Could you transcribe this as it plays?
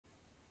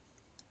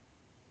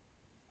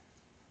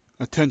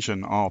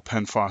Attention all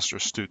Penn Foster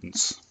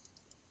students.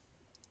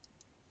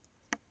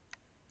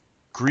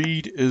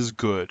 Greed is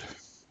good.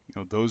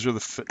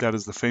 That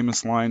is the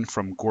famous line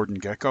from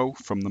Gordon Gekko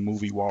from the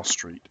movie Wall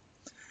Street.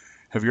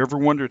 Have you ever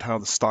wondered how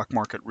the stock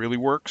market really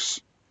works?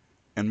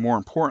 And more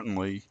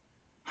importantly,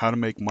 how to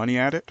make money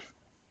at it?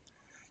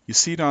 You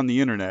see it on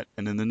the internet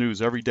and in the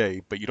news every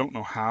day, but you don't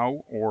know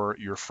how or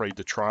you're afraid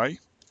to try?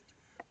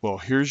 Well,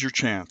 here's your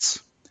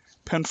chance.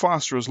 Penn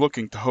Foster is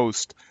looking to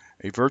host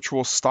a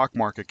virtual stock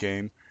market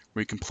game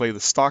where you can play the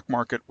stock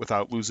market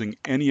without losing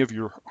any of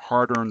your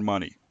hard-earned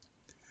money.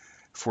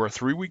 For a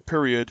 3-week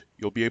period,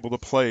 you'll be able to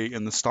play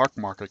in the stock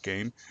market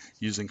game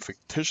using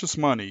fictitious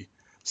money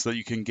so that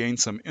you can gain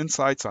some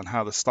insights on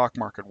how the stock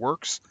market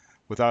works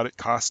without it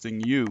costing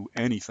you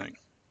anything.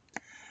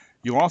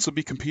 You'll also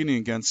be competing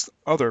against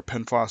other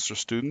Penn Foster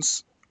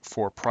students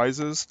for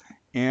prizes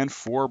and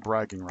for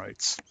bragging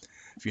rights.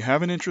 If you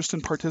have an interest in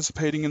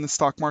participating in the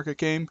stock market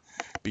game,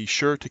 be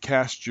sure to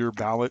cast your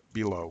ballot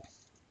below.